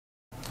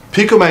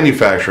PECO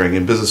Manufacturing,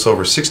 in business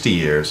over 60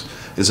 years,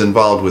 is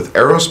involved with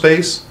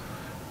aerospace,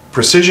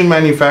 precision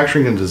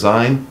manufacturing and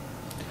design,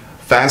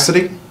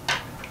 faceting,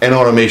 and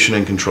automation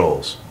and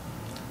controls.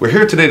 We're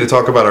here today to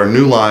talk about our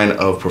new line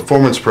of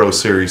Performance Pro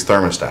series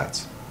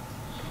thermostats.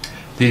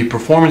 The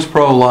Performance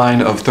Pro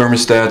line of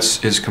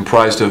thermostats is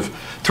comprised of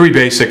three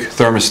basic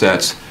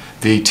thermostats: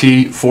 the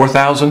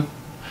T4000,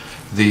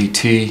 the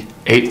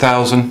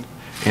T8000,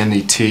 and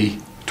the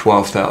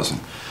T12000.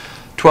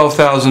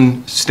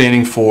 12,000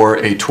 standing for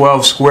a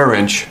 12 square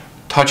inch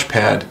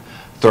touchpad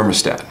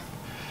thermostat,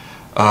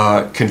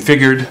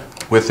 configured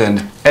with an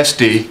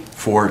SD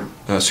for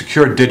a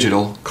secure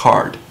digital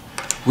card.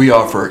 We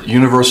offer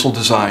universal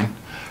design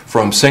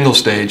from single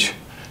stage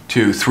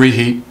to 3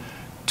 heat,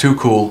 2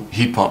 cool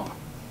heat pump.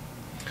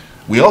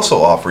 We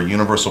also offer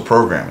universal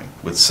programming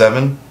with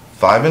 7,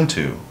 5 and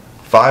 2,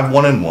 5,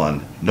 1 and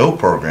 1, no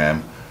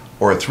program,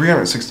 or a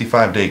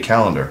 365-day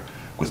calendar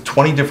with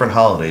 20 different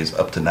holidays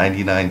up to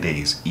 99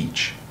 days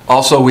each.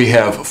 Also, we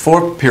have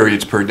 4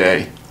 periods per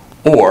day,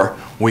 or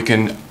we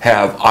can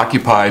have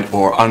occupied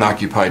or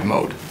unoccupied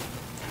mode.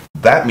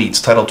 That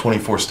meets Title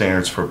 24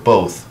 standards for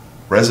both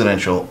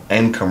residential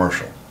and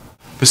commercial.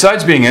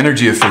 Besides being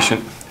energy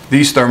efficient,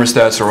 these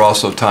thermostats are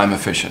also time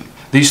efficient.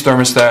 These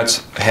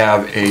thermostats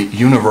have a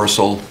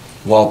universal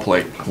wall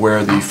plate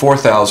where the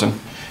 4,000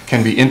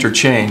 can be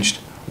interchanged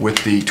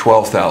with the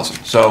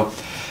 12,000. So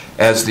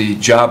as the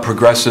job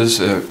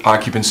progresses,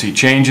 occupancy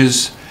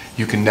changes,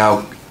 you can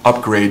now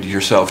upgrade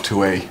yourself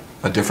to a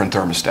different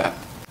thermostat.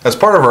 As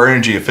part of our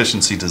energy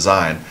efficiency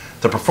design,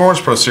 the Performance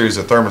Pro series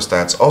of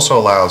thermostats also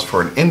allows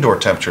for an indoor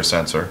temperature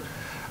sensor,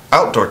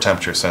 outdoor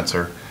temperature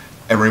sensor,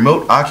 and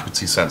remote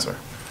occupancy sensor.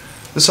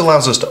 This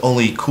allows us to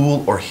only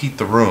cool or heat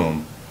the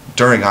room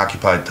during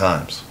occupied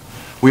times.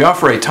 We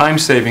offer a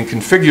time-saving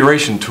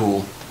configuration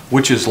tool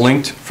which is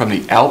linked from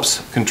the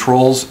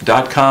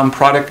alpscontrols.com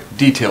product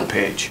detail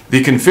page.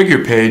 The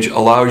configure page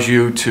allows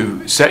you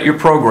to set your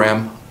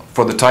program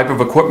for the type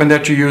of equipment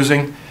that you're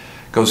using,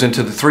 goes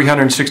into the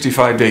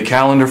 365-day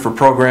calendar for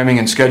programming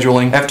and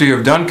scheduling. After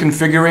you're done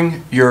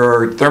configuring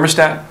your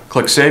thermostat,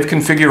 click Save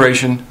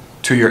Configuration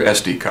to your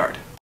SD card.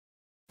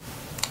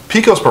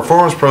 PECO's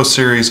Performance Pro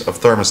series of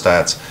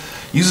thermostats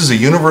uses a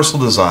universal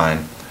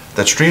design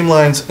that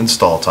streamlines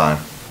install time,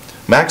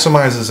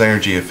 maximizes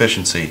energy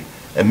efficiency,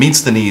 and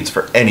meets the needs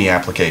for any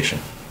application.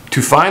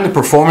 To find the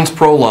Performance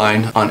Pro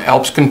line on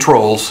Alps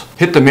Controls,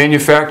 hit the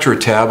Manufacturer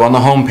tab on the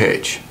home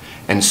page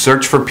and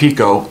search for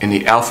PECO in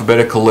the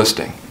alphabetical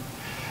listing.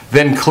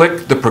 Then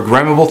click the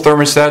Programmable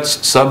Thermostats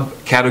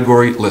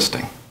subcategory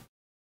listing.